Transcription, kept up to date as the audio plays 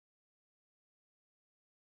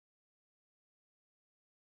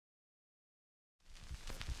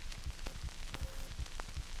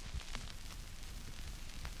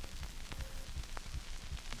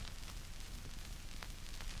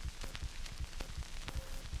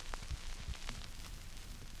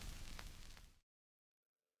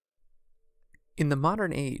In the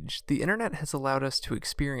modern age, the internet has allowed us to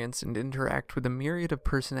experience and interact with a myriad of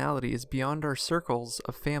personalities beyond our circles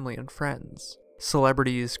of family and friends.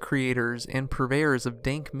 Celebrities, creators, and purveyors of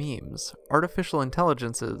dank memes, artificial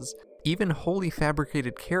intelligences, even wholly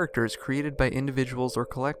fabricated characters created by individuals or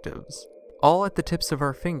collectives. All at the tips of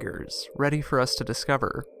our fingers, ready for us to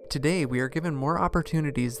discover. Today, we are given more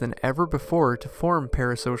opportunities than ever before to form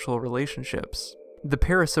parasocial relationships. The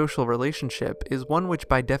parasocial relationship is one which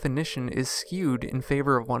by definition is skewed in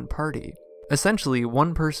favor of one party. Essentially,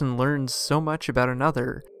 one person learns so much about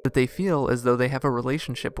another that they feel as though they have a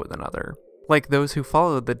relationship with another, like those who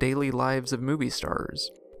follow the daily lives of movie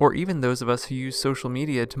stars, or even those of us who use social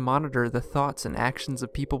media to monitor the thoughts and actions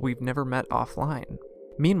of people we've never met offline.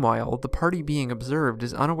 Meanwhile, the party being observed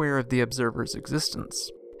is unaware of the observer's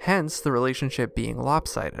existence, hence the relationship being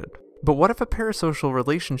lopsided. But what if a parasocial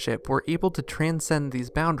relationship were able to transcend these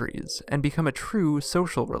boundaries and become a true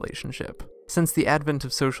social relationship? Since the advent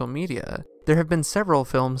of social media, there have been several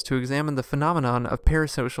films to examine the phenomenon of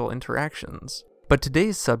parasocial interactions. But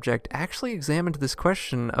today's subject actually examined this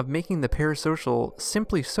question of making the parasocial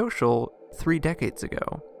simply social 3 decades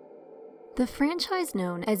ago. The franchise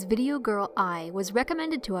known as Video Girl Ai was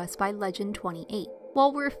recommended to us by Legend28.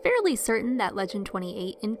 While we're fairly certain that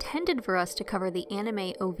Legend28 intended for us to cover the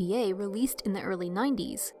anime OVA released in the early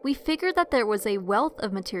 90s, we figured that there was a wealth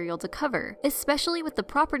of material to cover, especially with the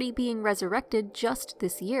property being resurrected just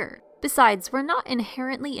this year. Besides, we're not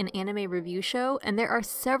inherently an anime review show, and there are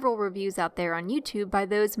several reviews out there on YouTube by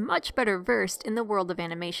those much better versed in the world of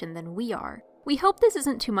animation than we are. We hope this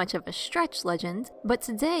isn't too much of a stretch, Legend, but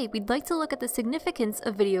today we'd like to look at the significance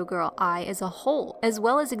of Video Girl Ai as a whole, as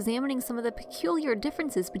well as examining some of the peculiar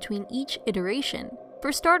differences between each iteration.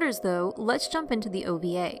 For starters though, let's jump into the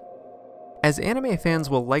OVA. As anime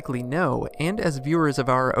fans will likely know, and as viewers of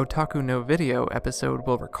our Otaku no Video episode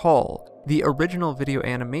will recall, the original video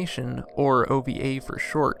animation, or OVA for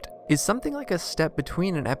short, is something like a step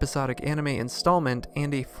between an episodic anime installment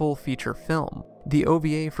and a full feature film. The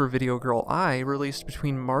OVA for Video Girl Ai, released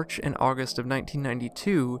between March and August of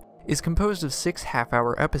 1992, is composed of 6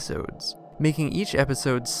 half-hour episodes, making each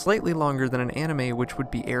episode slightly longer than an anime which would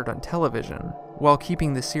be aired on television, while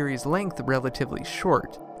keeping the series' length relatively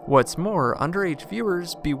short. What's more, underage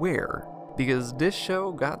viewers beware, because this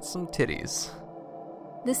show got some titties.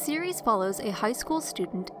 The series follows a high school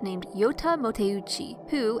student named Yota Moteuchi,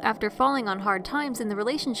 who, after falling on hard times in the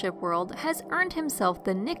relationship world, has earned himself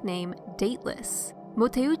the nickname Dateless.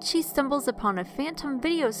 Moteuchi stumbles upon a phantom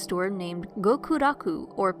video store named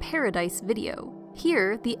Gokuraku, or Paradise Video.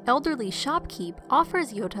 Here, the elderly shopkeep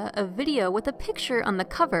offers Yota a video with a picture on the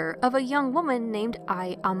cover of a young woman named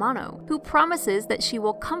Ai Amano, who promises that she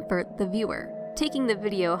will comfort the viewer. Taking the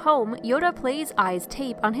video home, Yota plays Ai's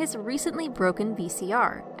tape on his recently broken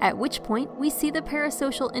VCR, at which point we see the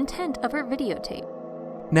parasocial intent of her videotape.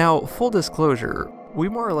 Now, full disclosure, we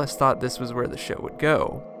more or less thought this was where the show would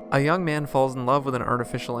go. A young man falls in love with an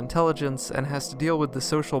artificial intelligence and has to deal with the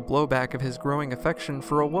social blowback of his growing affection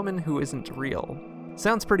for a woman who isn't real.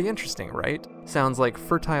 Sounds pretty interesting, right? Sounds like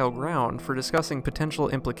fertile ground for discussing potential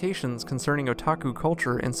implications concerning otaku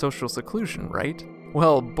culture and social seclusion, right?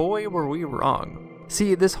 Well, boy were we wrong.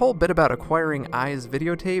 See, this whole bit about acquiring Ai's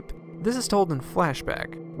videotape, this is told in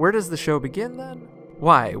flashback. Where does the show begin then?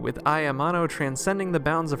 Why, with Ai Amano transcending the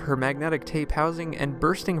bounds of her magnetic tape housing and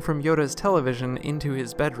bursting from Yota's television into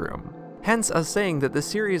his bedroom. Hence us saying that the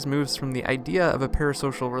series moves from the idea of a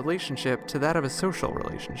parasocial relationship to that of a social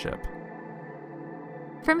relationship.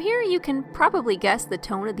 From here, you can probably guess the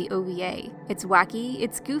tone of the OVA. It's wacky,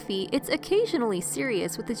 it's goofy, it's occasionally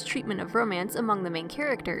serious with its treatment of romance among the main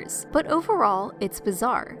characters, but overall, it's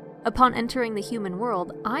bizarre. Upon entering the human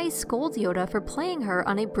world, Ai scolds Yota for playing her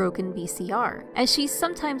on a broken VCR, as she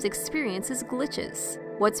sometimes experiences glitches.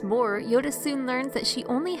 What's more, Yota soon learns that she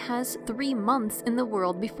only has 3 months in the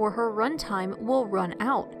world before her runtime will run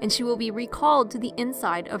out, and she will be recalled to the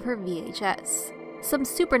inside of her VHS. Some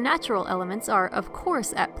supernatural elements are, of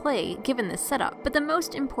course, at play given this setup, but the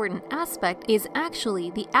most important aspect is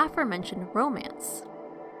actually the aforementioned romance.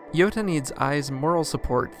 Yota needs Ai's moral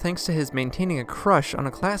support thanks to his maintaining a crush on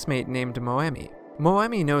a classmate named Moemi.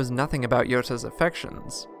 Moemi knows nothing about Yota's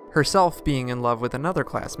affections, herself being in love with another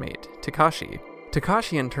classmate, Takashi.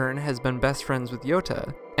 Takashi in turn has been best friends with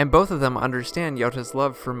Yota, and both of them understand Yota's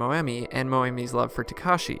love for Moemi and Moemi's love for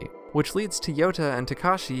Takashi, which leads to Yota and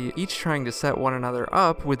Takashi each trying to set one another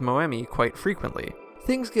up with Moemi quite frequently.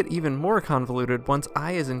 Things get even more convoluted once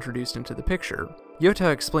Ai is introduced into the picture.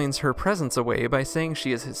 Yota explains her presence away by saying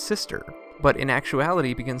she is his sister, but in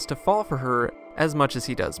actuality begins to fall for her as much as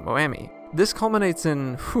he does Moemi. This culminates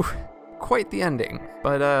in, quite the ending,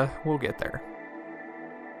 but we'll get there.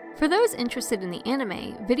 For those interested in the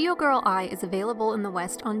anime, Video Girl Ai is available in the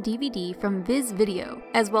West on DVD from Viz Video,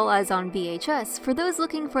 as well as on VHS for those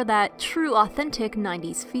looking for that true authentic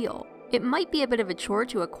 90s feel. It might be a bit of a chore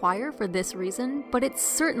to acquire for this reason, but it's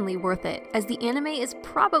certainly worth it, as the anime is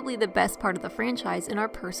probably the best part of the franchise in our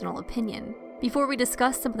personal opinion. Before we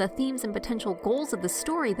discuss some of the themes and potential goals of the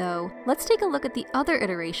story though, let's take a look at the other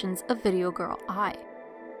iterations of Video Girl Ai.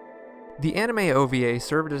 The anime OVA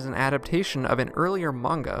served as an adaptation of an earlier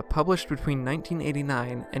manga published between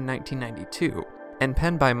 1989 and 1992, and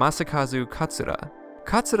penned by Masakazu Katsura.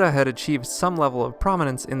 Katsura had achieved some level of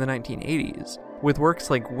prominence in the 1980s, with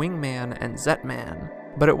works like Wingman and Zetman,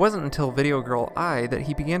 but it wasn't until Video Girl Ai that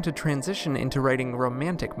he began to transition into writing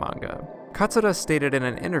romantic manga. Katsura stated in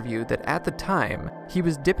an interview that at the time, he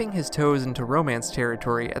was dipping his toes into romance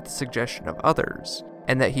territory at the suggestion of others,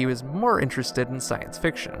 and that he was more interested in science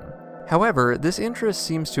fiction. However, this interest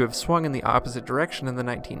seems to have swung in the opposite direction in the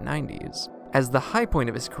 1990s, as the high point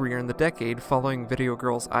of his career in the decade following Video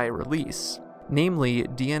Girl Ai release, namely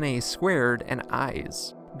DNA Squared and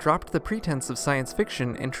Eyes, dropped the pretense of science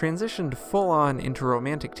fiction and transitioned full-on into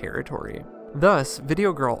romantic territory. Thus,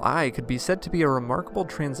 Video Girl Ai could be said to be a remarkable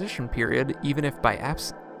transition period even if by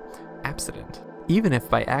accident.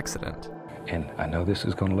 And I know this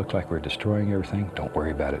is going to look like we're destroying everything. Don't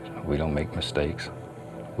worry about it. We don't make mistakes.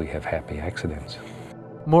 We have happy accidents.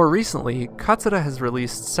 More recently, Katsura has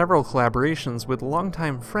released several collaborations with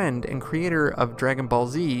longtime friend and creator of Dragon Ball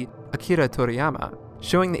Z, Akira Toriyama,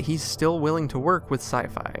 showing that he's still willing to work with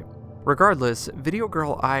sci-fi. Regardless, Video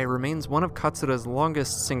Girl Ai remains one of Katsura's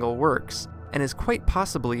longest single works, and is quite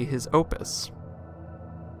possibly his opus.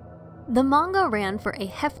 The manga ran for a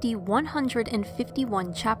hefty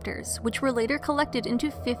 151 chapters, which were later collected into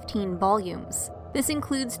 15 volumes. This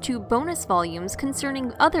includes 2 bonus volumes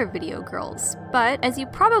concerning other video girls, but as you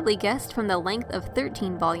probably guessed from the length of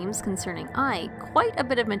 13 volumes concerning Ai, quite a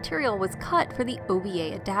bit of material was cut for the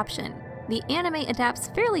OVA adaptation. The anime adapts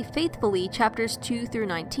fairly faithfully chapters 2 through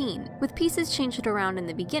 19, with pieces changed around in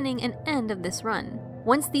the beginning and end of this run.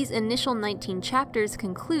 Once these initial 19 chapters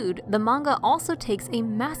conclude, the manga also takes a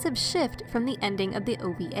massive shift from the ending of the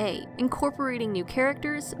OVA, incorporating new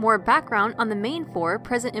characters, more background on the main 4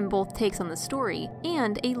 present in both takes on the story,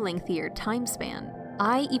 and a lengthier time span.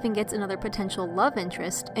 Ai even gets another potential love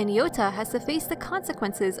interest, and Yota has to face the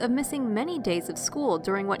consequences of missing many days of school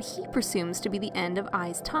during what he presumes to be the end of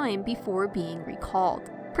Ai's time before being recalled.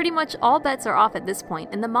 Pretty much all bets are off at this point,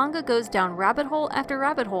 and the manga goes down rabbit hole after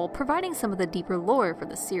rabbit hole, providing some of the deeper lore for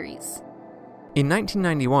the series. In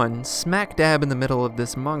 1991, smack dab in the middle of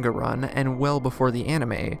this manga run and well before the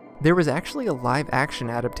anime, there was actually a live-action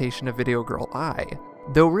adaptation of Video Girl Ai,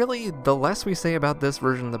 though really, the less we say about this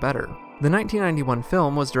version the better. The 1991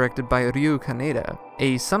 film was directed by Ryu Kaneda,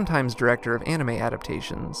 a sometimes director of anime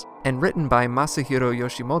adaptations, and written by Masahiro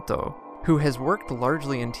Yoshimoto, who has worked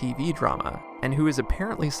largely in TV drama, and who is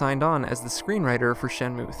apparently signed on as the screenwriter for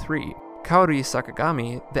Shenmue 3. Kaori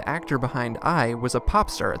Sakagami, the actor behind Ai, was a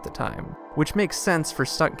pop star at the time, which makes sense for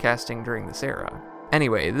stunt casting during this era.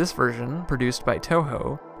 Anyway, this version, produced by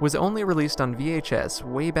Toho, was only released on VHS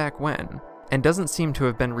way back when, and doesn't seem to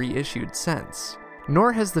have been reissued since.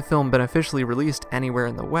 Nor has the film been officially released anywhere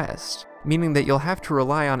in the West, meaning that you'll have to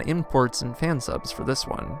rely on imports and fansubs for this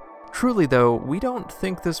one. Truly though, we don't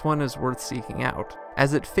think this one is worth seeking out,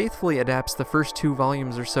 as it faithfully adapts the first 2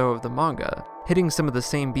 volumes or so of the manga, hitting some of the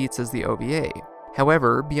same beats as the OVA.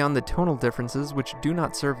 However, beyond the tonal differences which do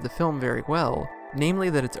not serve the film very well, namely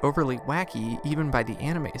that it's overly wacky even by the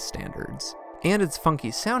anime standards, and its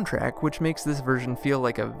funky soundtrack which makes this version feel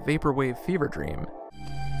like a vaporwave fever dream.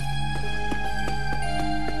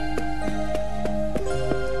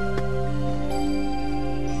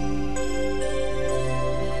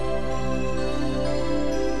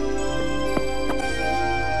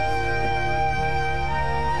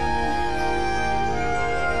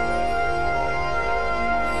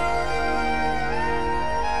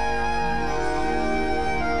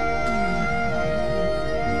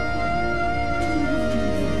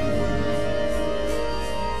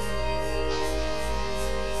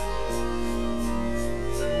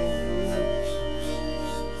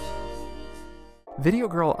 Video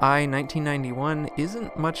Girl Ai 1991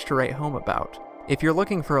 isn't much to write home about. If you're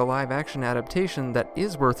looking for a live-action adaptation that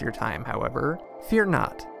is worth your time, however, fear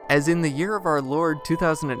not, as in the year of our Lord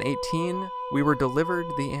 2018, we were delivered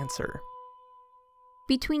the answer.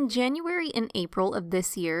 Between January and April of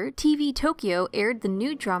this year, TV Tokyo aired the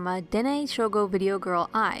new drama Dene Shōjo Video Girl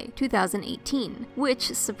Ai 2018,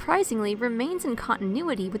 which surprisingly remains in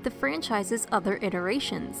continuity with the franchise's other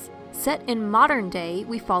iterations. Set in modern day,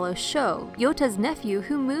 we follow Sho, Yota's nephew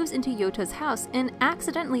who moves into Yota's house and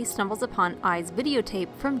accidentally stumbles upon Ai's videotape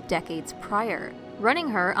from decades prior. Running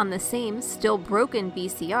her on the same, still broken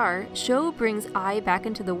VCR, Sho brings Ai back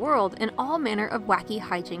into the world and all manner of wacky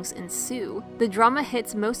hijinks ensue. The drama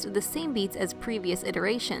hits most of the same beats as previous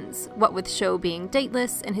iterations, what with Sho being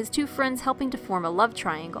dateless and his two friends helping to form a love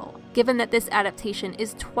triangle. Given that this adaptation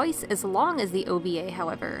is twice as long as the OVA,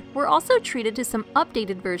 however, we're also treated to some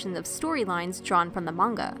updated versions of storylines drawn from the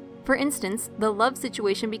manga. For instance, the love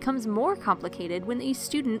situation becomes more complicated when a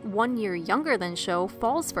student 1 year younger than Sho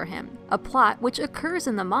falls for him, a plot which occurs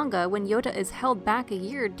in the manga when Yota is held back a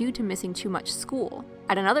year due to missing too much school.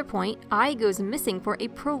 At another point, Ai goes missing for a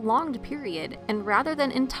prolonged period, and rather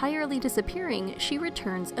than entirely disappearing, she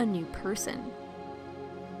returns a new person.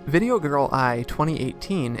 Video Girl Ai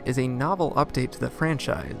 2018 is a novel update to the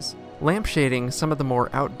franchise, lampshading some of the more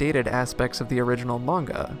outdated aspects of the original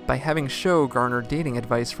manga by having Sho garner dating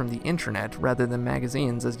advice from the internet rather than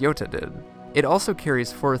magazines as Yota did. It also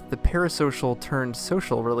carries forth the parasocial turned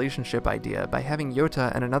social relationship idea by having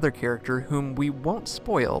Yota and another character whom we won't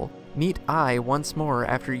spoil meet Ai once more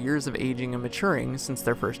after years of aging and maturing since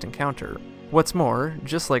their first encounter. What's more,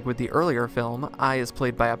 just like with the earlier film, Ai is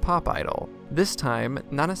played by a pop idol, this time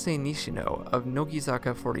Nanase Nishino of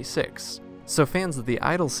Nogizaka 46, so fans of the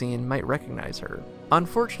idol scene might recognize her.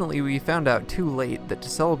 Unfortunately, we found out too late that to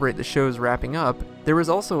celebrate the show's wrapping up, there was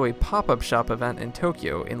also a pop-up shop event in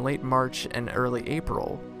Tokyo in late March and early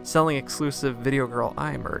April, selling exclusive Video Girl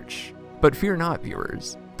Ai merch. But fear not,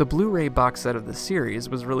 viewers. The Blu-ray box set of the series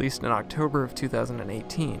was released in October of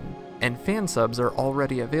 2018, and fan subs are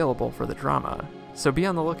already available for the drama, so be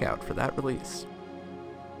on the lookout for that release.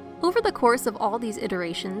 Over the course of all these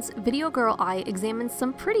iterations, Video Girl Ai examines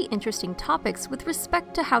some pretty interesting topics with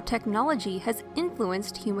respect to how technology has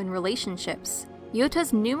influenced human relationships.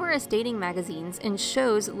 Yota's numerous dating magazines and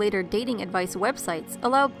Sho's later dating advice websites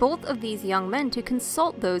allow both of these young men to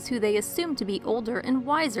consult those who they assume to be older and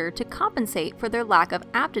wiser to compensate for their lack of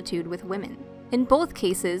aptitude with women. In both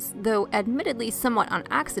cases, though admittedly somewhat on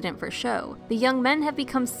accident for Sho, the young men have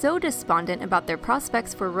become so despondent about their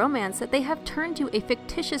prospects for romance that they have turned to a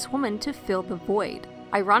fictitious woman to fill the void.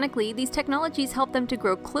 Ironically, these technologies help them to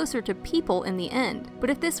grow closer to people in the end, but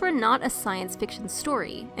if this were not a science fiction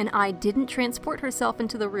story, and Ai didn't transport herself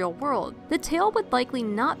into the real world, the tale would likely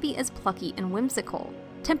not be as plucky and whimsical.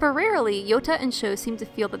 Temporarily, Yota and Sho seem to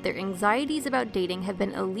feel that their anxieties about dating have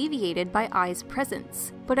been alleviated by Ai's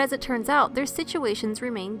presence, but as it turns out, their situations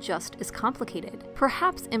remain just as complicated,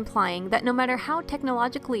 perhaps implying that no matter how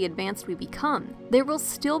technologically advanced we become, there will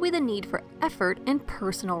still be the need for effort and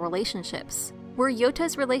personal relationships. Were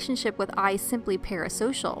Yota's relationship with Ai simply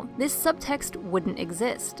parasocial, this subtext wouldn't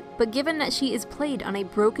exist, but given that she is played on a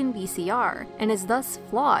broken VCR and is thus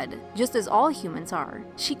flawed, just as all humans are,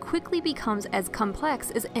 she quickly becomes as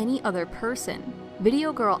complex as any other person.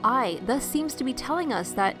 Video Girl Ai thus seems to be telling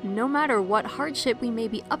us that no matter what hardship we may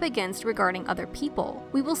be up against regarding other people,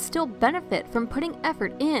 we will still benefit from putting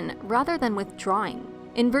effort in rather than withdrawing.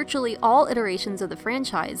 In virtually all iterations of the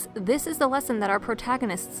franchise, this is the lesson that our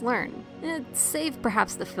protagonists learn, save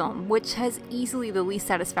perhaps the film, which has easily the least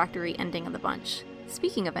satisfactory ending of the bunch.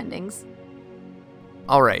 Speaking of endings...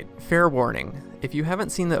 Alright, fair warning. If you haven't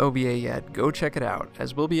seen the OVA yet, go check it out,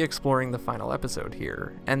 as we'll be exploring the final episode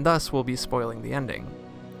here, and thus we'll be spoiling the ending.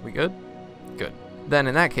 We good? Good. Then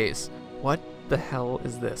in that case, what the hell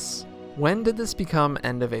is this? When did this become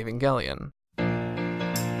End of Evangelion?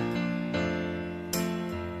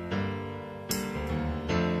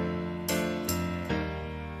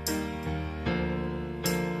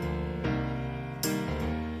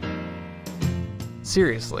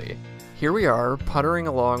 Seriously, here we are, puttering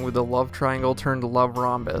along with the love triangle turned love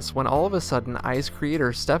rhombus, when all of a sudden Ai's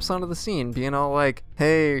creator steps onto the scene being all like,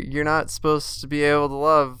 hey, you're not supposed to be able to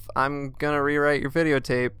love, I'm gonna rewrite your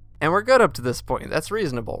videotape. And we're good up to this point, that's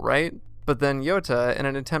reasonable, right? But then Yota, in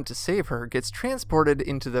an attempt to save her, gets transported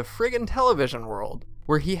into the friggin' television world,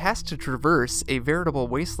 where he has to traverse a veritable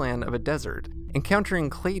wasteland of a desert, encountering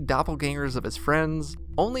clay doppelgangers of his friends,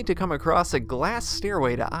 only to come across a glass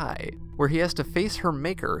stairway to Ai, where he has to face her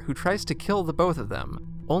maker who tries to kill the both of them,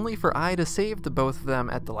 only for Ai to save the both of them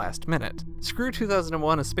at the last minute. Screw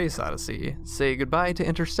 2001: A Space Odyssey, say goodbye to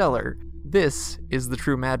Interstellar. This is the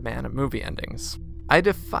true madman of movie endings. I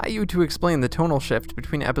defy you to explain the tonal shift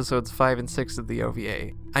between episodes 5 and 6 of the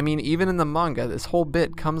OVA. I mean, even in the manga, this whole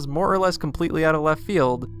bit comes more or less completely out of left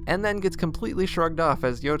field, and then gets completely shrugged off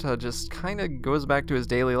as Yota just kinda goes back to his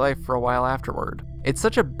daily life for a while afterward. It's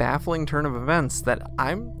such a baffling turn of events that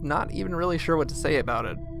I'm not even really sure what to say about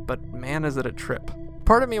it, but man is it a trip.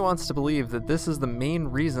 Part of me wants to believe that this is the main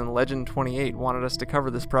reason Legend 28 wanted us to cover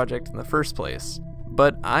this project in the first place,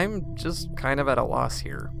 but I'm just kind of at a loss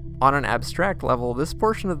here. On an abstract level, this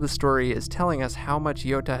portion of the story is telling us how much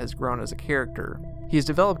Yota has grown as a character. He's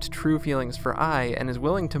developed true feelings for Ai and is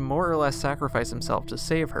willing to more or less sacrifice himself to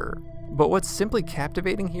save her. But what's simply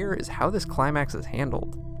captivating here is how this climax is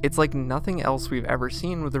handled. It's like nothing else we've ever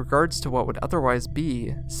seen with regards to what would otherwise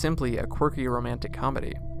be simply a quirky romantic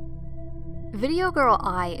comedy. Video Girl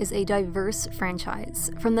Ai is a diverse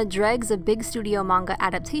franchise. From the dregs of big studio manga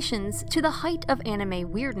adaptations to the height of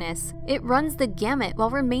anime weirdness, it runs the gamut while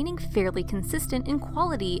remaining fairly consistent in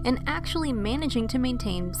quality and actually managing to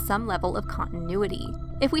maintain some level of continuity.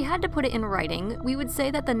 If we had to put it in writing, we would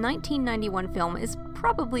say that the 1991 film is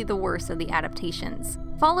probably the worst of the adaptations,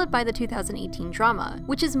 followed by the 2018 drama,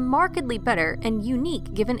 which is markedly better and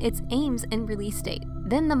unique given its aims and release date.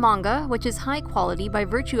 Then the manga, which is high quality by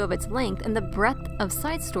virtue of its length and the breadth of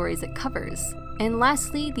side stories it covers. And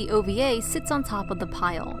lastly, the OVA sits on top of the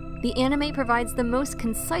pile. The anime provides the most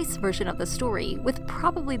concise version of the story, with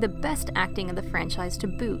probably the best acting in the franchise to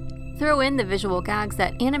boot. Throw in the visual gags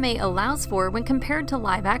that anime allows for when compared to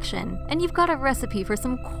live action, and you've got a recipe for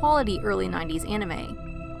some quality early 90s anime.